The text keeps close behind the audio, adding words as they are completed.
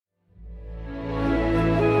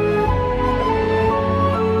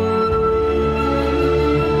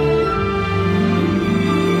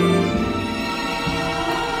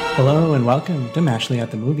welcome to Mashley at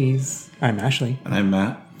the Movies. I'm Ashley. And I'm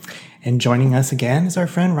Matt. And joining us again is our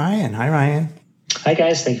friend Ryan. Hi, Ryan. Hi,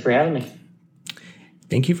 guys. Thank you for having me.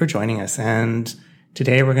 Thank you for joining us. And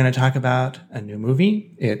today we're going to talk about a new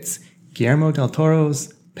movie. It's Guillermo del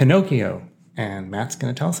Toro's Pinocchio. And Matt's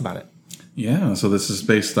going to tell us about it. Yeah, so this is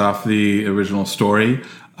based off the original story.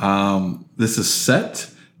 This is set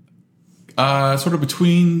sort of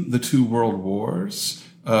between the two world wars.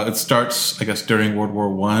 It starts, I guess, during World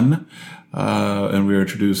War I, and we're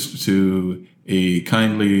introduced to a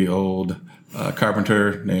kindly old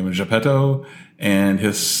carpenter named Geppetto and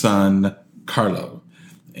his son, Carlo.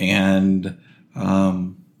 And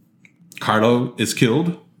Carlo is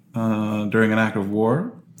killed during an act of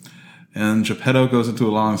war, and Geppetto goes into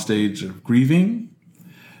a long stage of grieving.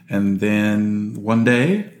 And then one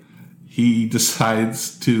day, he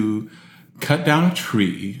decides to cut down a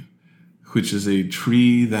tree, which is a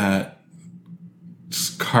tree that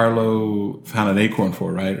Carlo found an acorn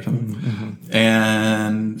for, right? Or something. Mm-hmm.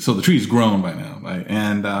 And so the tree's grown by now, right?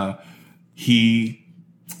 And he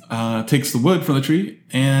takes the wood from the tree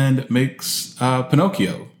and makes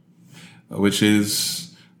Pinocchio, which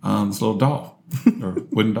is this little doll, or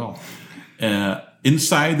wooden doll.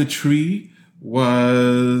 Inside the tree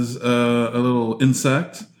was a little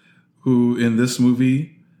insect who in this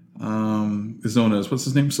movie is known as, what's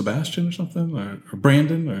his name, Sebastian or something? Or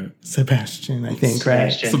Brandon? Or Sebastian, I think,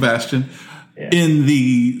 right? Sebastian. Yeah. In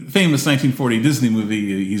the famous 1940 Disney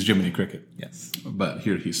movie, he's Jiminy Cricket. Yes. But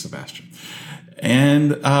here he's Sebastian.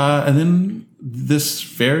 And then this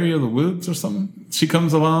fairy of the woods or something, she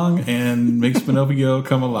comes along and makes Pinocchio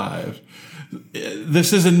come alive.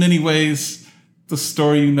 This is in many ways the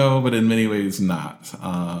story you know, but in many ways not.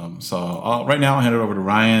 So right now I'll hand it over to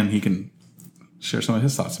Ryan. He can share some of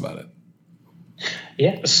his thoughts about it.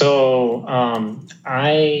 Yeah, so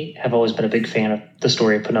I have always been a big fan of the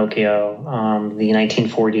story of Pinocchio. The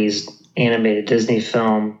 1940s animated Disney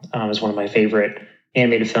film is one of my favorite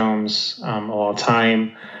animated films of all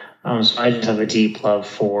time. So I just have a deep love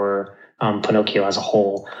for Pinocchio as a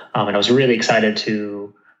whole. And I was really excited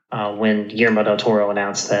to when Guillermo del Toro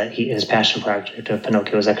announced that his passion project of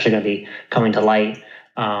Pinocchio was actually going to be coming to light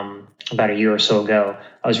about a year or so ago.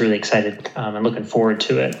 I was really excited and looking forward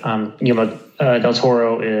to it. Guillermo del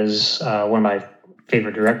Toro is one of my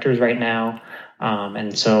favorite directors right now.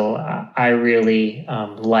 And so I really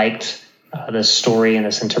liked the story and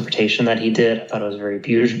this interpretation that he did. I thought it was very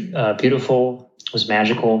beautiful. It was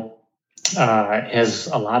magical. It has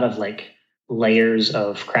a lot of layers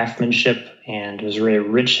of craftsmanship and it was really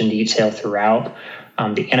rich in detail throughout.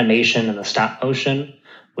 The animation and the stop motion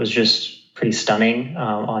was just pretty stunning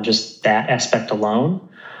on just that aspect alone.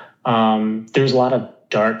 There was a lot of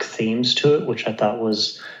dark themes to it, which I thought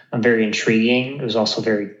was very intriguing. It was also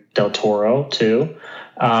very Del Toro too.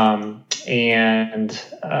 And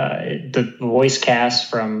the voice cast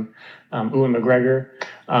from Ewan McGregor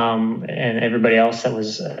and everybody else that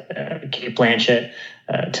was Cate Blanchett,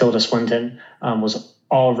 Tilda Swinton was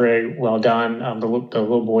all very well done. The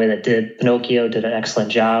little boy that did Pinocchio did an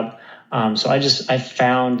excellent job. So I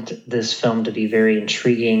found this film to be very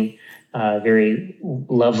intriguing, very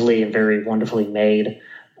lovely and very wonderfully made.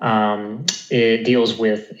 It deals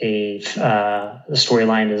with the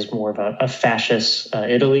storyline is more of a fascist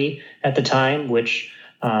Italy at the time, which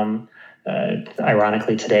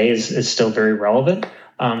ironically today is still very relevant.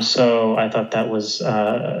 So I thought that was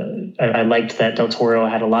I liked that Del Toro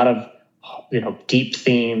had a lot of deep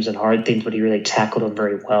themes and hard themes, but he really tackled them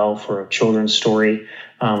very well for a children's story.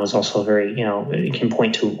 Was also very it can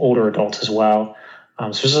point to older adults as well. So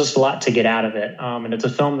there's just a lot to get out of it, and it's a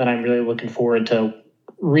film that I'm really looking forward to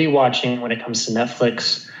rewatching when it comes to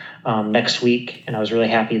Netflix next week. And I was really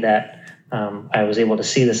happy that I was able to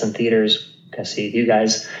see this in theaters. I see you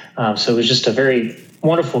guys. So it was just a very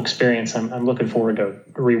wonderful experience. I'm looking forward to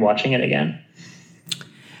rewatching it again.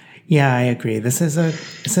 Yeah, I agree. This is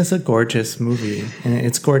a gorgeous movie, and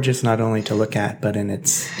it's gorgeous not only to look at, but in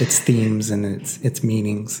its themes and its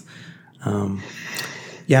meanings.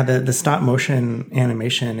 The stop motion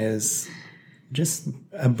animation is just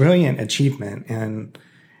a brilliant achievement, and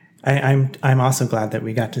I'm also glad that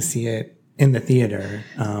we got to see it in the theater.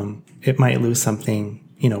 It might lose something,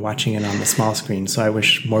 watching it on the small screen. So I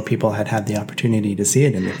wish more people had the opportunity to see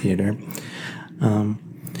it in the theater.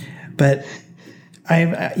 But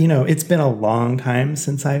it's been a long time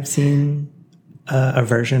since I've seen a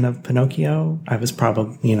version of Pinocchio. I was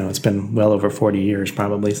probably, it's been well over 40 years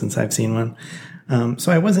probably since I've seen one.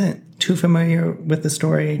 So I wasn't too familiar with the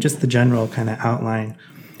story, just the general kind of outline.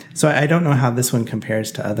 So I don't know how this one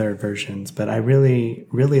compares to other versions, but I really,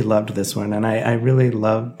 really loved this one. And I really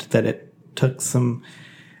loved that it took some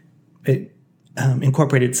it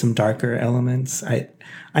incorporated some darker elements.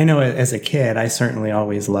 I know as a kid, I certainly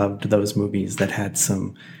always loved those movies that had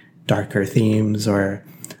some darker themes or,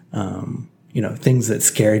 things that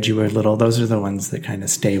scared you a little. Those are the ones that kind of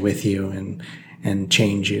stay with you and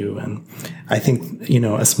change you. And I think,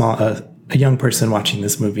 a young person watching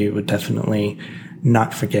this movie would definitely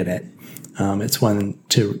not forget it. It's one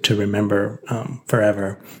to remember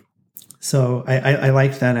forever. So I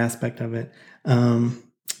liked that aspect of it. And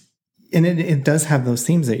it does have those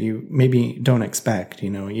themes that you maybe don't expect.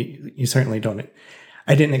 You certainly don't.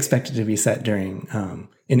 I didn't expect it to be set during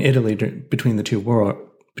in Italy between the two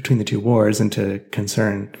wars and to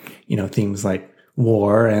concern themes like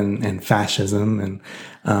war and fascism, and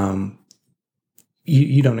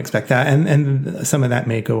you don't expect that, and some of that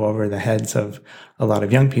may go over the heads of a lot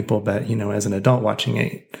of young people, but as an adult watching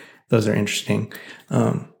it, those are interesting.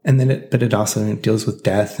 And then it also deals with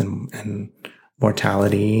death and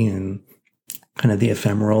mortality and kind of the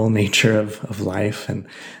ephemeral nature of life. And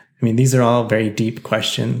I mean, these are all very deep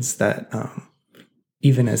questions that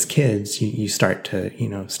even as kids you start to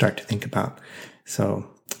think about. So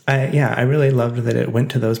I really loved that it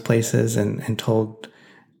went to those places and told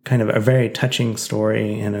kind of a very touching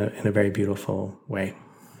story in a very beautiful way.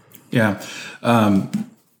 Yeah.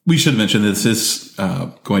 We should mention this is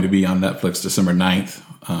going to be on Netflix December 9th.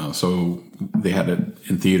 So they had it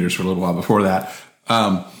in theaters for a little while before that.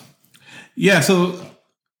 So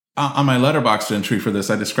on my Letterboxd entry for this,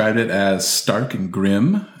 I described it as stark and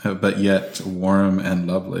grim, but yet warm and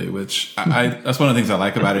lovely, which that's one of the things I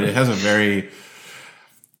like about it. It has a very,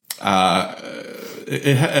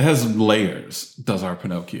 it has layers, does our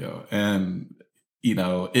Pinocchio. And,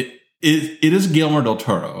 it is Guillermo del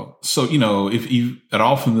Toro. So, if you at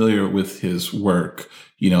all familiar with his work,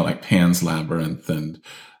 like Pan's Labyrinth and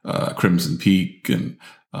Crimson Peak and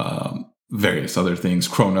various other things,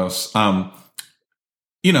 Kronos,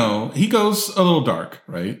 he goes a little dark,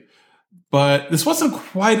 right? But this wasn't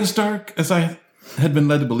quite as dark as I had been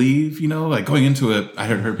led to believe, like going into it, I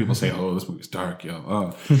had heard people say, oh, this movie's dark,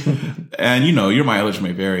 and, your mileage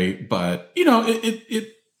may vary, but,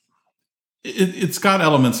 it's got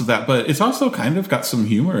elements of that, but it's also kind of got some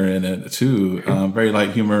humor in it too, very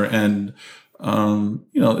light humor. And,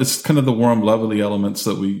 it's kind of the warm, lovely elements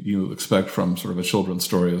that we expect from sort of a children's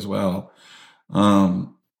story as well.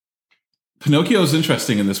 Pinocchio is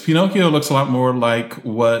interesting in this. Pinocchio looks a lot more like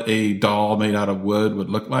what a doll made out of wood would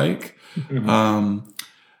look like. Mm-hmm.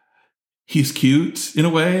 He's cute in a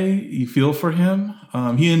way. You feel for him.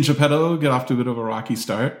 He and Geppetto get off to a bit of a rocky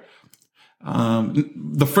start.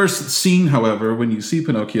 The first scene, however, when you see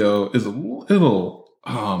Pinocchio is a little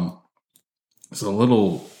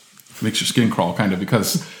makes your skin crawl kind of,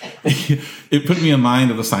 because it put me in mind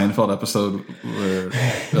of the Seinfeld episode where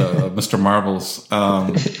Mr. Marvel's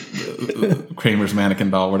Kramer's mannequin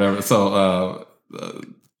doll, whatever. So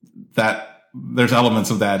that there's elements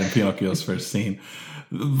of that in Pinocchio's first scene.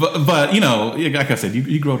 But like I said,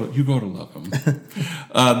 you grow to love him.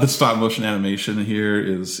 The stop motion animation here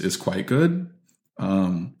is quite good.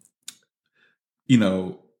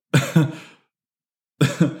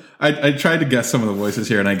 I tried to guess some of the voices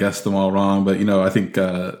here, and I guessed them all wrong. But I think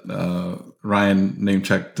Ryan name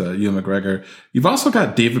checked Ewan McGregor. You've also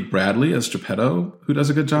got David Bradley as Geppetto, who does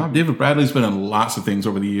a good job. David Bradley's been in lots of things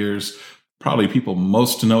over the years. Probably people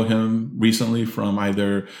most know him recently from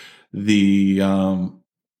either the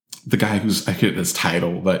guy who's, I forget his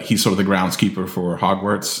title, but he's sort of the groundskeeper for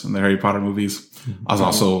Hogwarts in the Harry Potter movies.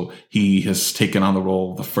 Mm-hmm. He has taken on the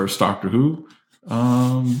role of the first Doctor Who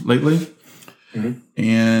lately. Mm-hmm.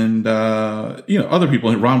 And, other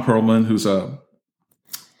people, Ron Perlman, who's a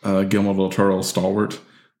Guillermo del Toro stalwart,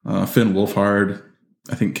 Finn Wolfhard,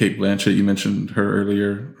 I think Cate Blanchett, you mentioned her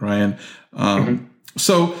earlier, Ryan.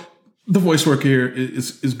 So the voice work here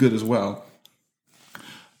is good as well.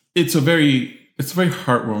 It's a very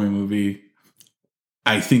heartwarming movie.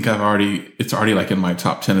 I think it's already like in my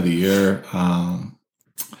top 10 of the year.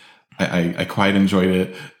 I quite enjoyed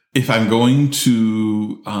it. If I'm going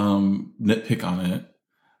to nitpick on it,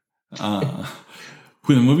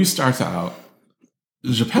 when the movie starts out,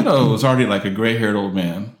 Geppetto was already like a gray-haired old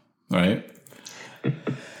man, right?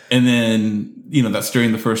 And then, that's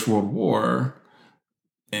during the First World War.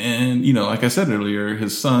 And, like I said earlier,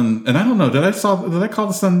 his son, and I don't know, did I call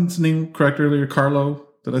the son's name correct earlier? Carlo?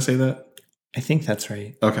 Did I say that? I think that's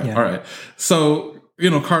right. Okay. Yeah. All right. So,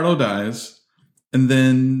 Carlo dies, and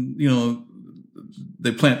then,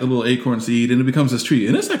 they plant the little acorn seed and it becomes this tree,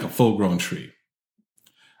 and it's like a full grown tree.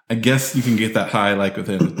 I guess you can get that high, like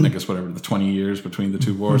within, the 20 years between the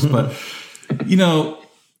two wars. But,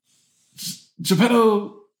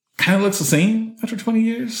 Geppetto kind of looks the same after 20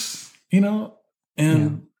 years.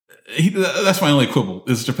 and that's my only quibble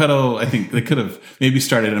is Geppetto. I think they could have maybe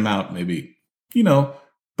started him out, maybe,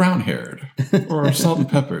 brown haired or salt and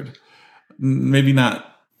peppered, maybe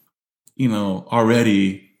not,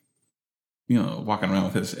 already, walking around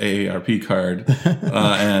with his AARP card,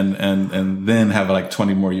 and then have like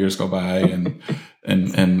 20 more years go by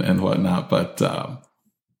and whatnot. But,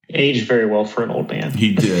 aged very well for an old man.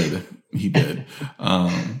 He did.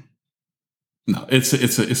 No, it's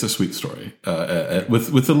a sweet story,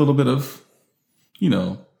 with a little bit of,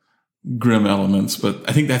 grim elements, but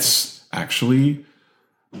I think that's actually,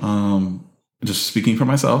 just speaking for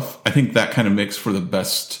myself, I think that kind of makes for the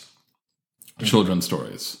best children's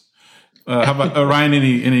stories. How about Ryan?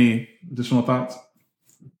 Any additional thoughts?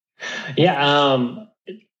 Yeah.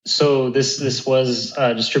 So this was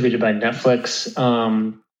distributed by Netflix.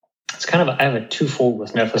 It's kind of I have a twofold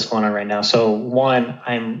with Netflix going on right now. So one,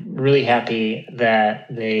 I'm really happy that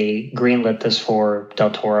they greenlit this for Del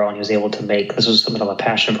Toro, and he was able to make this was something of a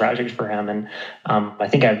passion project for him. And I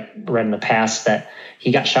think I've read in the past that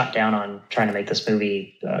he got shot down on trying to make this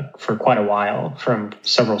movie for quite a while from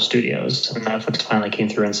several studios, and Netflix finally came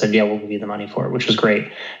through and said, "Yeah, we'll give you the money for it," which was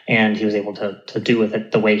great. And he was able to do with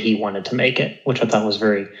it the way he wanted to make it, which I thought was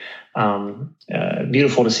very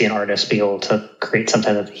beautiful to see an artist be able to create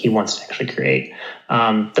something that he wants to actually create.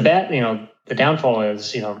 The downfall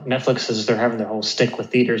is, Netflix they're having their whole stick with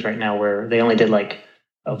theaters right now, where they only did like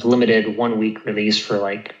a limited 1 week release for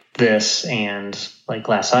like this and like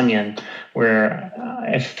Glass Onion, where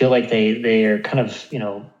I feel like they are kind of,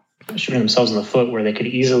 shooting themselves in the foot, where they could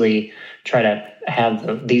easily try to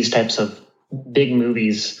have these types of big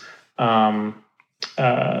movies,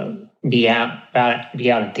 be out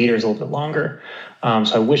in theaters a little bit longer.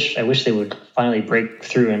 So I wish they would finally break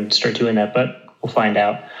through and start doing that, but we'll find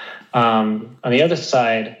out. On the other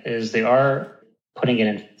side is they are putting it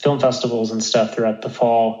in film festivals and stuff throughout the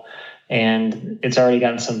fall, and it's already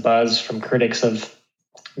gotten some buzz from critics of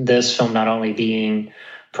this film not only being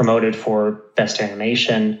promoted for Best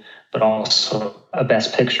Animation, but also a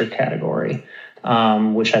Best Picture category.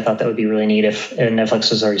 Which I thought that would be really neat if Netflix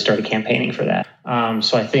has already started campaigning for that.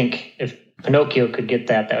 So I think if Pinocchio could get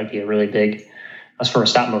that would be a really big, as for a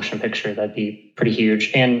stop motion picture, that'd be pretty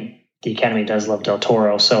huge. And the Academy does love Del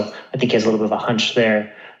Toro, so I think he has a little bit of a hunch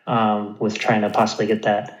there with trying to possibly get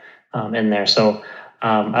that in there. So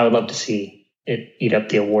I would love to see it eat up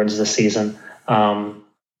the awards this season.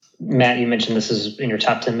 Matt, you mentioned this is in your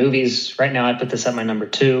top 10 movies. Right now, I put this at my number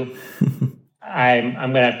 2. I'm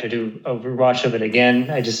going to have to do a rewatch of it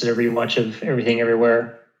again. I just did a rewatch of Everything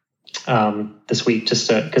Everywhere this week, just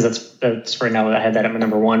because that's right now I had that at my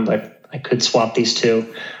number 1, but I could swap these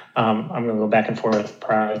two. I'm going to go back and forth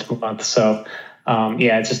prior to a month. So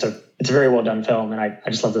it's a very well done film, and I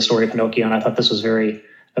just love the story of Pinocchio, and I thought this was a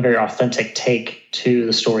very authentic take to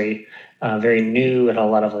the story. Very new, and a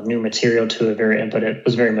lot of new material to it. But it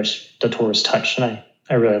was very much Del Toro's touch, and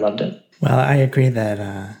I really loved it. Well, I agree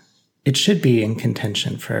that it should be in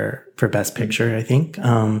contention for Best Picture, I think.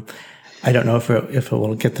 I don't know if it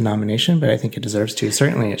will get the nomination, but I think it deserves to.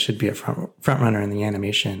 Certainly, it should be a front runner in the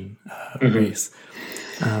animation race.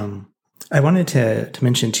 I wanted to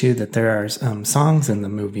mention too that there are songs in the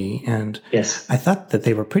movie, and yes, I thought that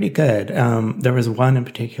they were pretty good. There was one in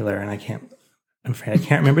particular, and I'm afraid I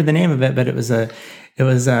can't remember the name of it, but it was a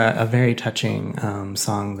very touching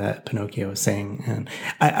song that Pinocchio sang, and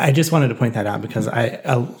I just wanted to point that out because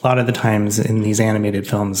a lot of the times in these animated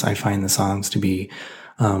films, I find the songs to be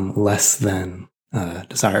less than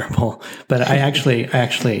desirable, but I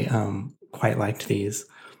actually quite liked these,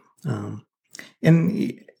 and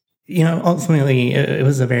ultimately it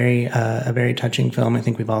was a very touching film. I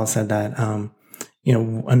think we've all said that.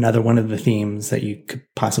 Another one of the themes that you could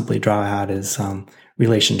possibly draw out is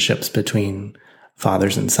relationships between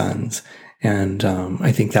fathers and sons, and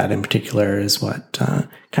I think that in particular is what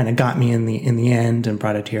kind of got me in the end and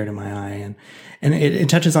brought a tear to my eye, and it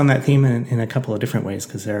touches on that theme in a couple of different ways,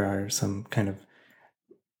 because there are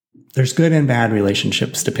there's good and bad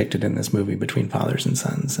relationships depicted in this movie between fathers and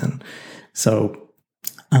sons, and so.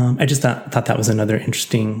 I just thought that was another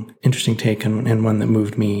interesting take and one that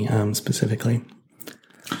moved me specifically.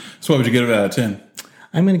 So what would you give it out of 10?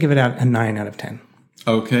 I'm going to give it out a 9 out of 10.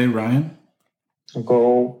 Okay, Ryan? I'll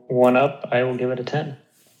go 1 up. I will give it a 10.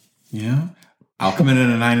 Yeah. I'll come in at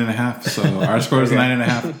a 9.5. So our score is a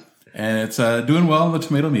 9.5. And it's doing well on the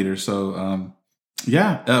tomato meter. So,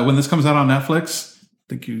 when this comes out on Netflix, I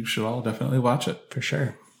think you should all definitely watch it. For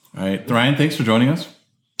sure. All right. Ryan, thanks for joining us.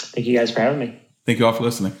 Thank you guys for having me. Thank you all for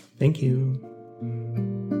listening. Thank you.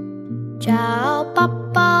 Ciao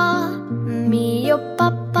papà, mio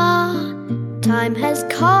papà, time has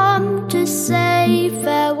come to say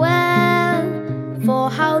farewell. For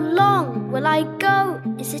how long will I go?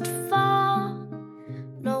 Is it far?